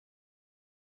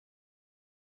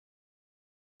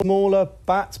Smaller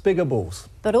bats, bigger balls.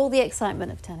 But all the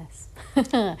excitement of tennis.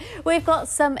 We've got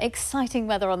some exciting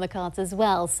weather on the cards as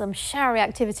well, some showery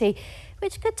activity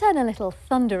which could turn a little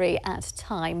thundery at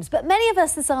times. But many of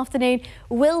us this afternoon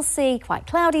will see quite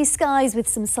cloudy skies with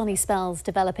some sunny spells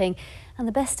developing and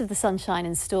the best of the sunshine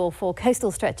in store for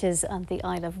coastal stretches and the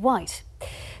Isle of Wight.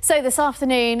 So this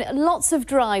afternoon, lots of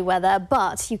dry weather,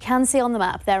 but you can see on the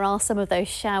map there are some of those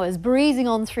showers breezing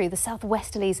on through, the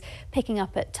southwesterlies picking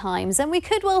up at times, and we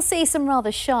could well see some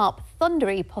rather sharp,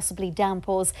 thundery, possibly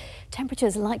downpours.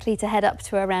 Temperatures likely to head up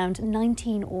to around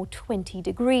 19 or 20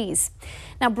 degrees.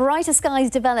 Now, brighter skies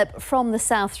develop from the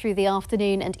south through the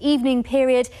afternoon and evening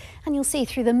period, and you'll see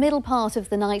through the middle part of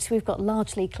the night we've got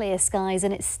largely clear skies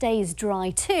and it stays dry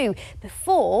too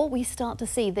before we start to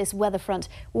see this weather front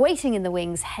waiting in the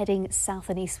wings, heading south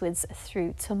and eastwards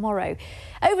through tomorrow.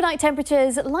 Overnight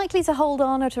temperatures likely to hold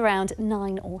on at around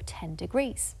 9 or 10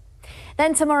 degrees.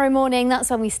 Then tomorrow morning,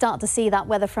 that's when we start to see that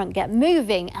weather front get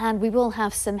moving, and we will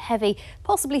have some heavy,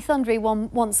 possibly thundery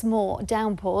once more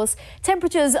downpours.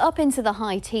 Temperatures up into the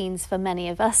high teens for many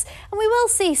of us, and we will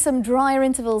see some drier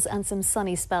intervals and some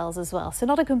sunny spells as well, so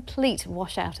not a complete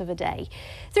washout of a day.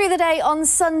 Through the day on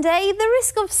Sunday, the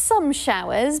risk of some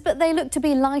showers, but they look to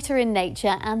be lighter in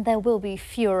nature and there will be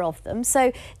fewer of them.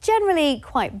 So generally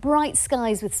quite bright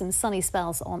skies with some sunny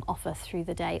spells on offer through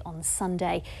the day on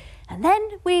Sunday. And then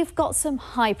we've got some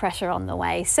high pressure on the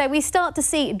way. So we start to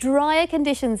see drier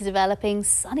conditions developing,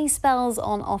 sunny spells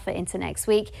on offer into next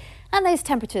week, and those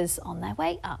temperatures on their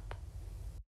way up.